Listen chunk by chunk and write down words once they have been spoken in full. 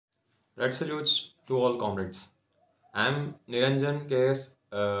Red salutes to all comrades. I am Niranjan KS,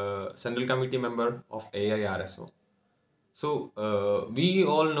 Central Committee member of Airso. We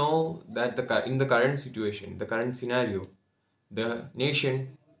all know that in the current situation, the current scenario, the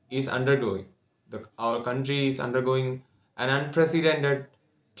nation is undergoing, our country is undergoing an unprecedented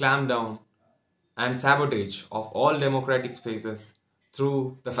clampdown and sabotage of all democratic spaces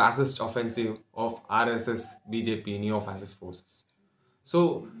through the fascist offensive of RSS, BJP, neo-fascist forces.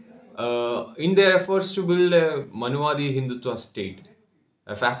 In their efforts to build a Manuwadi Hindutva state,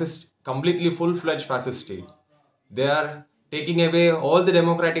 a fascist, completely full-fledged fascist state, they are taking away all the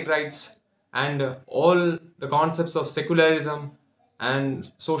democratic rights and all the concepts of secularism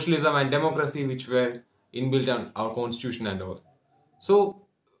and socialism and democracy which were inbuilt on our constitution and all. So,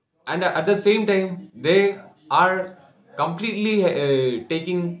 and at the same time, they are completely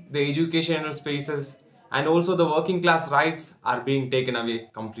taking the educational spaces, and also the working class rights are being taken away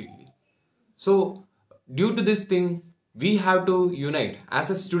completely. So, due to this thing, we have to unite as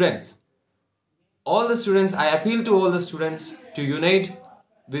a students. All the students, I appeal to all the students to unite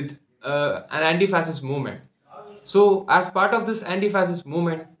with an anti-fascist movement. So, as part of this anti-fascist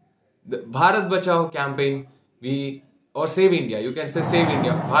movement, the Bharat Bachao campaign, or Save India, you can say Save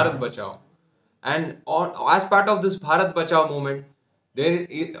India, Bharat Bachao. And as part of this Bharat Bachao movement,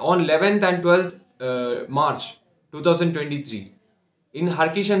 on 11th and 12th March 2023, in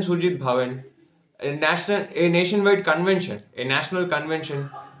Harkishan Surjit Bhavan, a nationwide convention, a national convention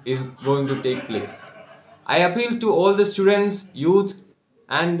is going to take place. I appeal to all the students, youth,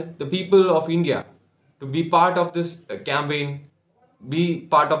 and the people of India to be part of this campaign, be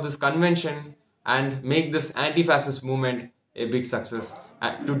part of this convention, and make this anti-fascist movement a big success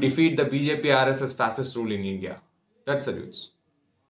to defeat the BJP RSS fascist rule in India. That salutes.